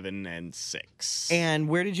were 11 and 6. And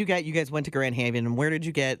where did you get? You guys went to Grand Haven, and where did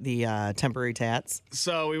you get the temporary tats?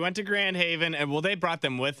 So we went to Grand Haven, and they brought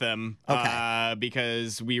them with them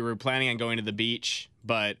because we were planning on going to the beach,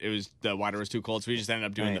 but the water was too cold, so we just ended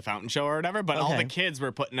up doing the fountain show or whatever. But all the kids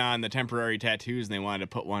were putting on the temporary tattoos, and they wanted to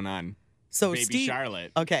put one on. So Baby Steve,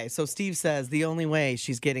 Charlotte. Okay, so Steve says the only way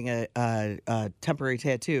she's getting a temporary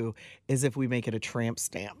tattoo is if we make it a tramp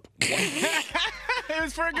stamp. It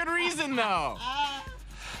was for a good reason, though.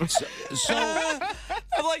 So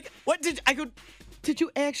I'm like, what did I go? Did you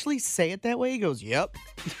actually say it that way? He goes, yep.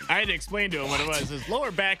 I had to explain to him what it was. His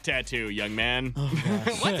lower back tattoo, young man.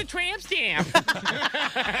 What's a tramp stamp?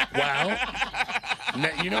 Well,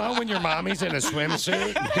 you know how when your mommy's in a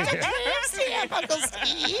swimsuit? Tramp stamp, Uncle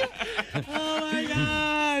Steve. Oh my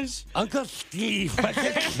gosh. Uncle Steve, what's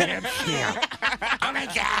a tramp stamp? Oh my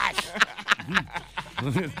gosh.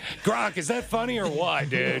 Gronk, is that funny or what,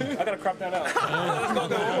 dude? I gotta crop that out.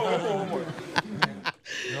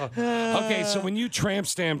 Okay, so when you tramp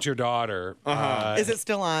stamped your daughter, is it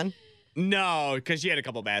still on? No, because she had a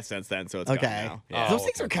couple baths since then, so it's gone now. Yeah. Those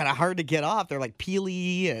things are kind of hard to get off. They're like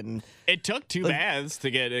peely and. It took 2 baths to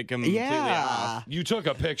get it completely off. You took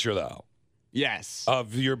a picture though. Yes.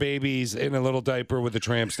 Of your babies in a little diaper with a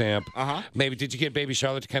tramp stamp. Uh-huh. Maybe did you get baby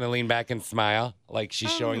Charlotte to kind of lean back and smile like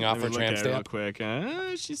she's showing off her tramp stamp? Real quick.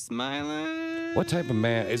 She's smiling. What type of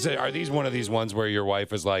man is it? Are these one of these ones where your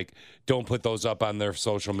wife is like, don't put those up on their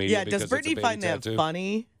social media? Yeah. Because Does Brittany it's a baby find that tattoo?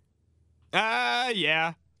 funny?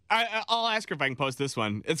 Yeah. I'll ask her if I can post this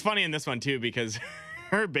one. It's funny in this one too because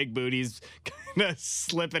her big booty's kind of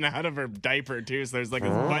slipping out of her diaper too, so there's like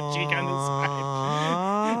this butt cheek on the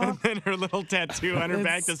side, and then her little tattoo on her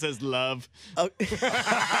back that says "love." Oh.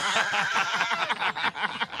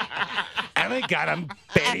 And they got him,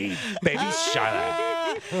 baby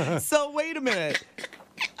Charlotte. So wait a minute.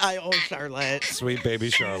 Charlotte. Sweet baby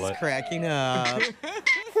Charlotte. Cracking up.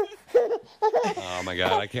 Oh my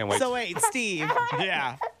God, I can't wait. So wait, Steve.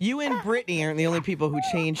 Yeah. You and Brittany aren't the only people who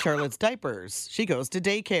change Charlotte's diapers. She goes to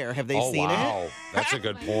daycare. Have they seen wow. it? That's a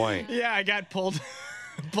good point. Yeah, I got pulled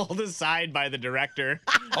aside by the director.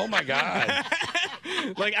 Oh my God.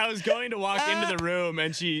 Like I was going to walk into the room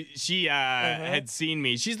and she had seen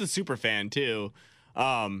me. She's the super fan too.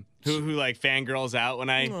 Who like fangirls out when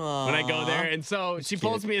I go there, and so she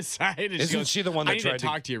pulls me aside and Isn't she goes, she the one that I need tried to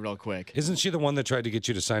talk to you real quick. Isn't she the one that tried to get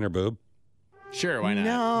you to sign her boob? Sure, why not?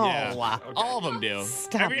 No. Yeah. All of them do.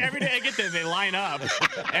 Stop. Every day I get there, they line up,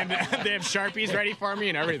 and they have Sharpies ready for me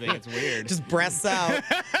and everything. It's weird. Just breasts out.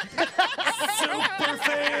 Super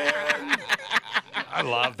fan. I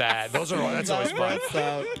love that. That's always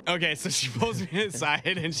fun. Okay, so she pulls me aside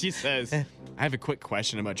and she says, I have a quick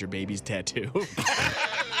question about your baby's tattoo.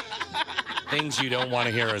 Things you don't want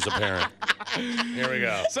to hear as a parent. Here we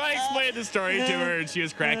go. So I explained the story to her, and she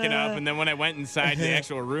was cracking up. And then when I went inside the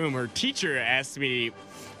actual room, her teacher asked me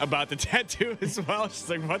about the tattoo as well. She's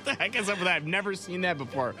like, what the heck is up with that? I've never seen that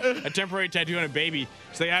before. A temporary tattoo on a baby.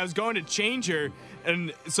 She's like, I was going to change her.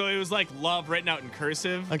 And so it was like love written out in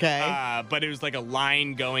cursive. Okay. But it was like a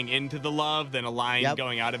line going into the love, then a line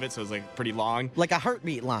going out of it. So it was like pretty long. Like a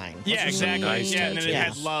heartbeat line. Yeah, exactly. Nice yeah, and then it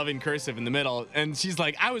tattoo. had love in cursive in the middle. And she's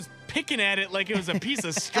like, I was picking at it like it was a piece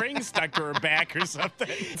of string stuck to her back or something.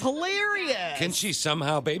 It's hilarious. Can she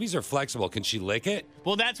somehow, babies are flexible, can she lick it?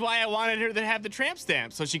 Well, that's why I wanted her to have the tramp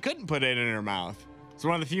stamp, so she couldn't put it in her mouth. It's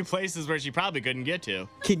one of the few places where she probably couldn't get to.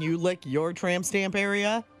 Can you lick your tramp stamp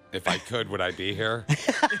area? If I could, would I be here?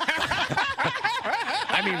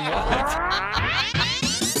 I mean, what?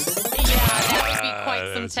 That would be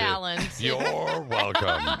quite some That's it. talent. You're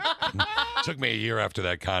welcome. Took me a year after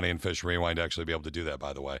that Connie and Fish Rewind to actually be able to do that,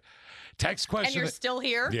 by the way. Text question. And you're still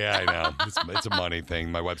here? Yeah, I know. It's a money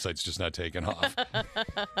thing. My website's just not taking off.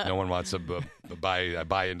 No one wants to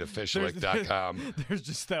buy into fishlick.com. There's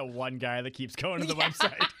just that one guy that keeps going to the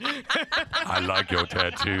website. I like your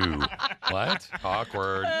tattoo. What?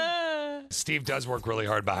 Awkward. Steve does work really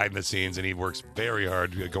hard behind the scenes, and he works very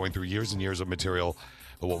hard going through years and years of material,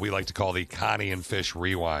 what we like to call the Connie and Fish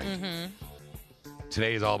Rewind. Mm-hmm.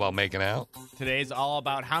 Today is all about making out. Today's all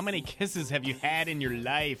about how many kisses have you had in your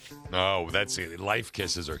life? Oh, that's it. Life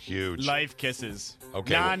kisses are huge. Life kisses.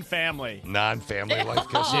 Okay. Non-family. Non-family life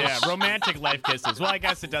kisses? Yeah, romantic life kisses. Well, I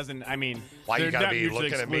guess it doesn't, I mean, Why you they're gotta not be mutually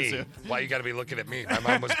looking exclusive. at me? Why you gotta be looking at me? My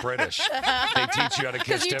mom was British. They teach you how to kiss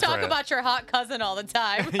Because you different. talk about your hot cousin all the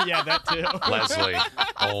time. Yeah, that too. Leslie.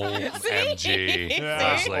 OMG. See?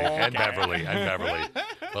 Leslie. And Okay. Beverly.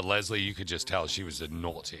 But Leslie, you could just tell she was a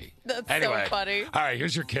naughty. That's Anyway, so funny. All right,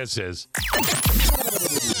 here's your kisses.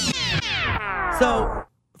 So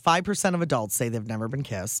 5% of adults say they've never been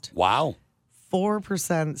kissed. Wow.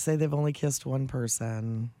 4% say they've only kissed one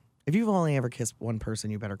person. If you've only ever kissed one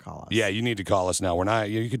person, you better call us. Yeah, you need to call us now. We're not.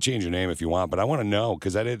 You could change your name if you want, but I want to know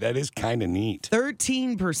because that is kind of neat.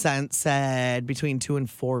 13% said between 2 and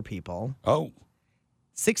 4 people. Oh.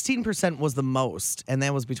 16% was the most, and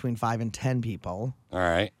that was between 5 and 10 people. All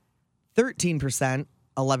right. 13%,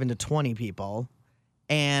 11 to 20 people.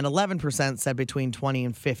 And 11% said between 20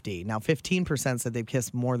 and 50. Now, 15% said they've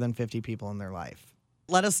kissed more than 50 people in their life.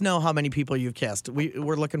 Let us know how many people you've kissed.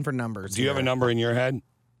 We're looking for numbers. Do you have a number in your head?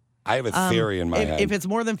 I have a theory in my head. If it's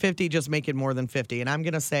more than 50, just make it more than 50. And I'm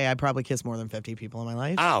going to say I probably kissed more than 50 people in my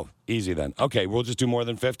life. Oh, easy then. Okay, we'll just do more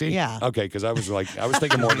than 50? Yeah. Okay, because I was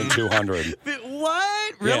thinking more than 200.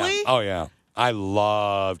 What? Really? Yeah. Oh, yeah. I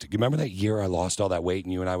loved. You remember that year I lost all that weight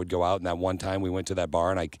and you and I would go out, and that one time we went to that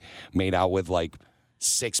bar and I made out with like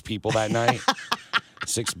 6 people that night?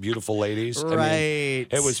 6 beautiful ladies. Right.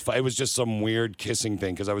 I mean, it was just some weird kissing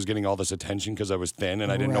thing because I was getting all this attention because I was thin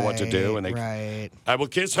and I didn't know what to do. And I will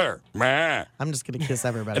kiss her. Meh. I'm just going to kiss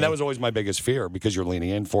everybody. And that was always my biggest fear because you're leaning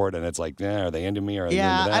in for it and it's like, are they into me or are they into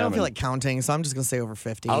them? I don't feel like counting, so I'm just going to say over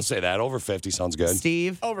 50. I'll say that. Over 50 sounds good.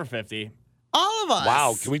 Steve? Over 50. All of us.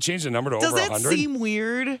 Wow. Can we change the number to Does over that 100? seem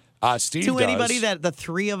weird? Steve to does. anybody that the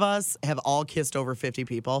 3 of us have all kissed over 50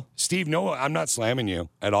 people? Steve, no, I'm not slamming you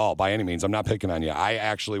at all by any means. I'm not picking on you. I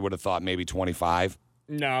actually would have thought maybe 25.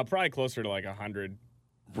 No, probably closer to like 100.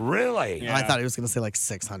 Really? I thought he was going to say like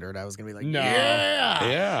 600. I was going to be like, No.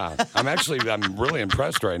 Yeah. I'm really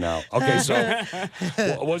impressed right now. Okay, so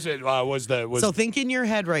So think in your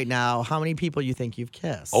head right now how many people you think you've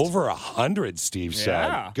kissed. over 100, Steve said.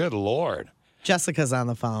 Yeah. Good Lord. Jessica's on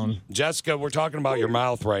the phone. Jessica, we're talking about your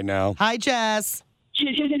mouth right now. Hi, Jess.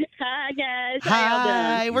 Hi, guys. How y'all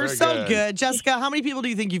Hi. doing? We're Very so good. good. Jessica, how many people do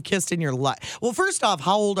you think you've kissed in your life? Well, first off,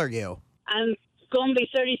 how old are you? I'm going to be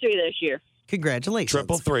 33 this year. Congratulations.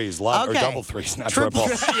 Triple threes, or Okay. double threes, not Triple-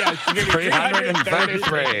 triple. Yeah, it's gonna be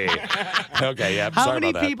 333. Okay, yeah, How sorry many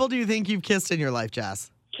about that. people do you think you've kissed in your life,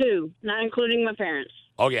 Jess? 2, not including my parents.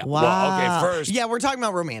 Oh, yeah. Wow. Well, okay, first. Yeah, we're talking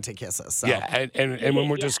about romantic kisses. So. Yeah, and when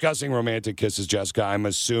we're discussing romantic kisses, Jessica, I'm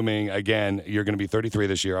assuming, again, you're going to be 33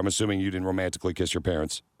 this year. I'm assuming you didn't romantically kiss your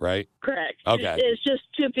parents, right? Correct. Okay. It's just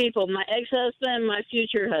 2 people, my ex-husband and my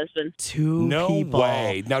future husband. 2 No people.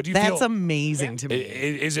 way. Now, do you That's feel- amazing to me.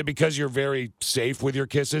 Is it because you're very safe with your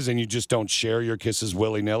kisses and you just don't share your kisses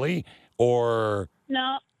willy-nilly? Or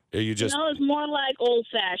No, are you just... no, it's more like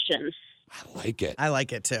old-fashioned. I like it. I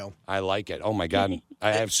like it too. I like it. Oh my God.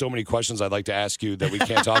 I have so many questions I'd like to ask you that we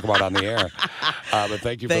can't talk about on the air. But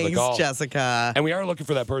thank you for the call. Thanks, Jessica. And we are looking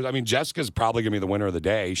for that person. I mean, Jessica's probably going to be the winner of the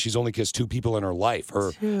day. She's only kissed 2 people in her life,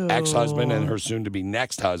 her ex-husband and her soon-to-be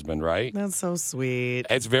next husband, right? That's so sweet.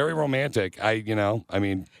 It's very romantic. I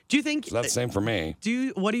mean, do you think that's the same for me?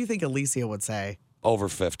 What do you think Alicia would say? Over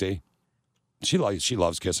 50. She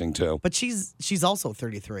loves kissing too. But she's also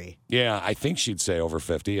 33. Yeah, I think she'd say over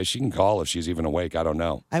 50. She can call if she's even awake. I don't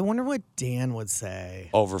know. I wonder what Dan would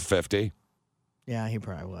say. Over 50. Yeah, he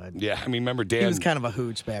probably would. Yeah, I mean, remember Dan? He was kind of a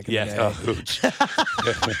hooch back in the day. Yeah, a hooch. A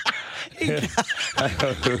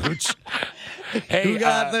hooch. Hey, who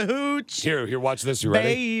got the hooch? Here, watch this. You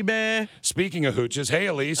ready? Baby. Speaking of hooches, hey,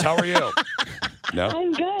 Elise, how are you? No?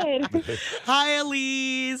 I'm good. Hi,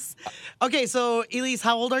 Elise. Okay, so, Elise,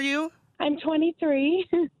 how old are you? I'm 23.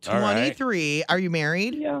 23. Are you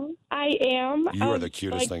married? Yeah, I am. You are the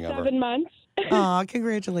cutest thing ever. 7 months. Aw,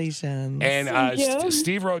 congratulations. And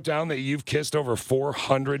Steve wrote down that you've kissed over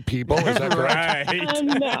 400 people. Is that correct?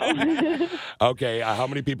 No. Okay, how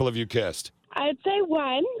many people have you kissed? I'd say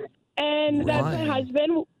 1. And that's my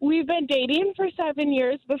husband. We've been dating for 7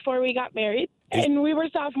 years before we got married. And we were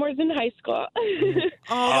sophomores in high school. Oh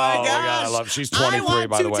my gosh. I love. She's 23,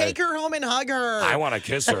 by the way. I want to take her home and hug her. I want to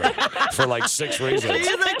kiss her for like 6 reasons.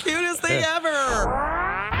 She's the cutest thing ever.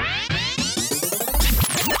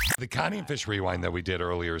 The Connie and Fish rewind that we did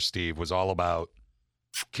earlier, Steve, was all about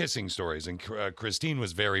kissing stories, and Christine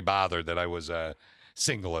was very bothered that I was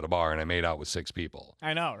single at a bar and I made out with 6 people.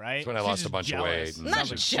 I know, right? That's when I lost a bunch of weight. I'm not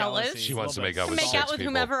jealous. She wants to make out I with make 6 out with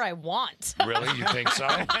people. whomever I want. Really? You think so?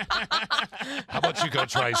 How about you go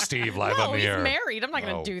try Steve live No, on the he's air? married. I'm not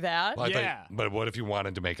going to do that. Well, but what if you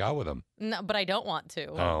wanted to make out with him? No, but I don't want to.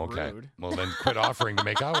 Oh, okay. Well, then quit offering to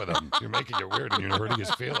make out with him. You're making it weird and you're hurting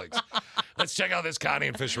his feelings. Let's check out this Connie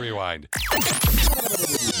and Fish rewind.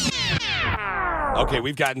 Okay,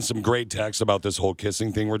 we've gotten some great texts about this whole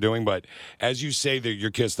kissing thing we're doing, but as you say that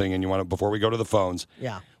your kiss thing and you want to, before we go to the phones,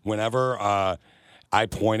 whenever I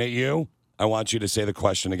point at you, I want you to say the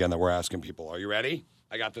question again that we're asking people. Are you ready?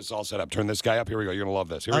 I got this all set up. Turn this guy up. Here we go. You're going to love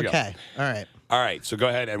this. Here we go. Okay. All right. All right. So go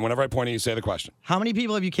ahead. And whenever I point at you, say the question. How many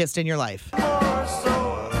people have you kissed in your life?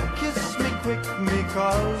 Kiss me quick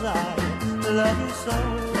because I love you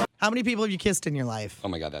so. How many people have you kissed in your life? Oh,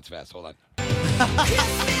 my God. That's fast. Hold on.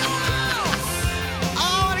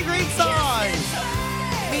 Oh, what a great song.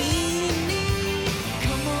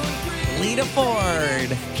 Lita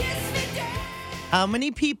Ford. How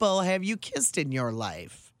many people have you kissed in your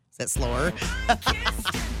life? Is that slower?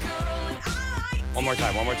 One more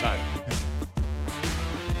time.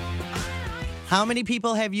 How many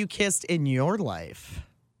people have you kissed in your life?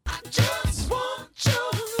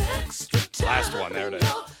 Last one. There it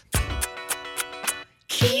is.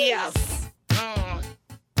 Kiss.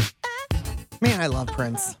 Man, I love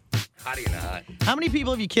Prince. How do you not? How many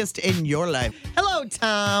people have you kissed in your life? Hello,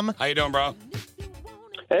 Tom. How you doing, bro?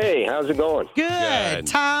 Hey, how's it going? Good.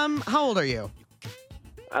 Tom, how old are you?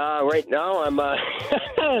 Right now, I'm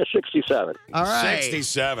 67. All right.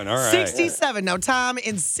 67. All right. 67. Now, Tom,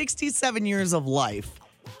 in 67 years of life,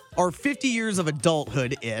 or 50 years of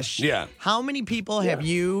adulthood-ish, how many people have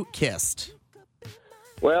you kissed?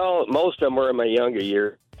 Well, most of them were in my younger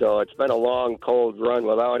years, so it's been a long, cold run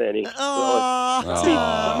without any.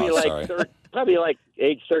 Probably like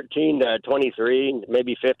age 13 to 23,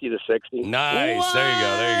 maybe 50 to 60. Nice. What?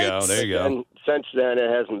 There you go. And since then,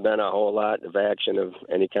 it hasn't been a whole lot of action of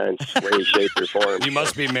any kind, way, shape, or form. You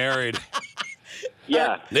must be married.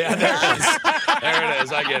 Yeah. Yeah, there it is. There it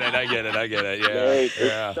is. I get it.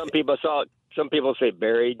 Yeah. Some people say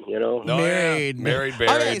buried, you know. No, married. Yeah. Married,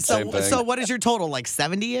 buried. Okay, same thing. So what is your total? Like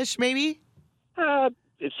 70-ish, maybe?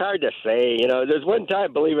 It's hard to say. You know, there's one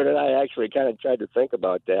time, believe it or not, I actually kind of tried to think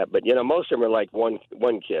about that. But, you know, most of them are like one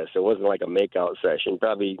kiss. It wasn't like a make-out session.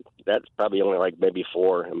 That's probably only like maybe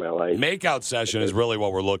 4 in my life. Make-out session is really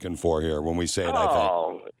what we're looking for here when we say it, I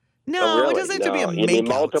think. No, really? It doesn't have to be a You mean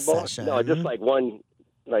make-out multiple? session. No, just like one.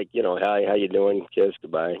 Like, you know, hi, how you doing? Kiss,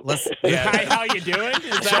 goodbye. Hi, how you doing?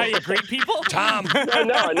 Is that how you greet people? Tom. No.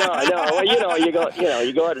 Well, you go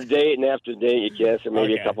out on a date, and after the date, you kiss, or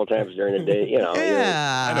maybe a couple times during the date, you know.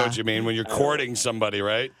 Yeah. I know what you mean when you're courting somebody,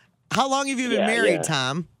 right? How long have you been married,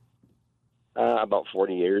 Tom? About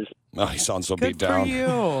 40 years. Oh, you sound so Good beat down. for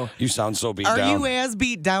you. You sound so beat Are down. you as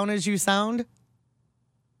beat down as you sound?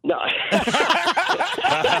 No.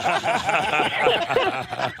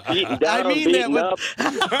 Eating down, beating up.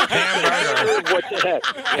 Hamburger. What the heck?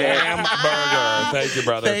 Hamburger. Thank you,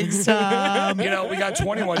 brother. Thanks, Tom. You know, we got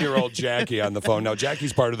 21-year-old Jackie on the phone. Now,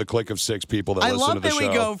 Jackie's part of the clique of 6 people that I listen to love the that show.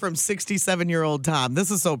 we go from 67-year-old Tom.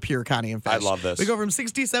 This is so pure, Connie and Fish. I love this. We go from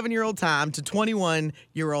 67-year-old Tom to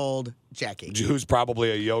 21-year-old Jackie. Who's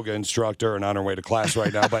probably a yoga instructor and on her way to class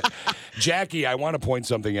right now. But Jackie, I want to point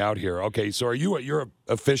something out here. Okay, so you're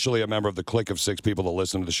officially a member of the clique of 6 people that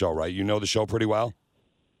listen to the show, right? You know the show pretty well?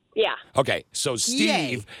 Yeah. Okay, so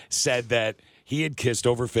Steve said that he had kissed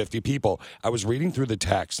over 50 people. I was reading through the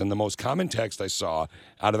text, and the most common text I saw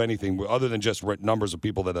out of anything, other than just numbers of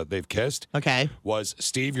people that they've kissed, was,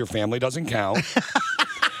 Steve, your family doesn't count.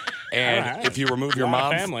 And if you remove your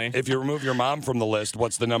mom from the list,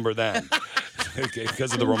 what's the number then?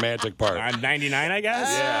 Because of the romantic part. 99, I guess?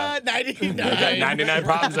 Yeah. 99. He got 99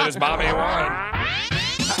 problems and his mom ain't one.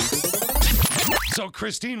 So,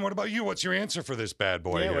 Christine, what about you? What's your answer for this bad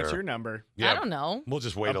boy here? What's your number? I don't know. We'll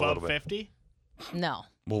just wait a Above little bit. 50? No.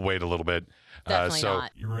 We'll wait a little bit. Definitely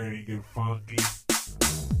not. You ready to get funky?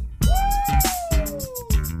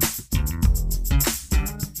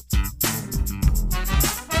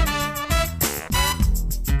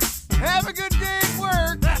 Have a good day at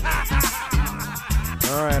work.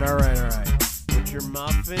 All right. Put your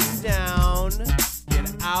muffin down,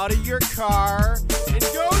 get out of your car, and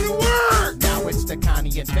go to work. Now it's the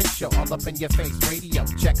Connie and Fish show, all up in your face radio.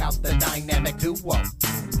 Check out the dynamic duo.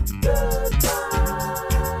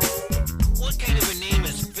 What kind of a name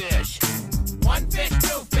is Fish? One fish, 2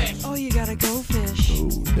 fish. Oh, you gotta go fish.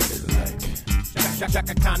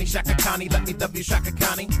 Shaka Connie, let me love you, Shaka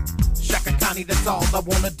Connie. Shaka Connie, that's all I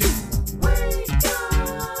wanna do.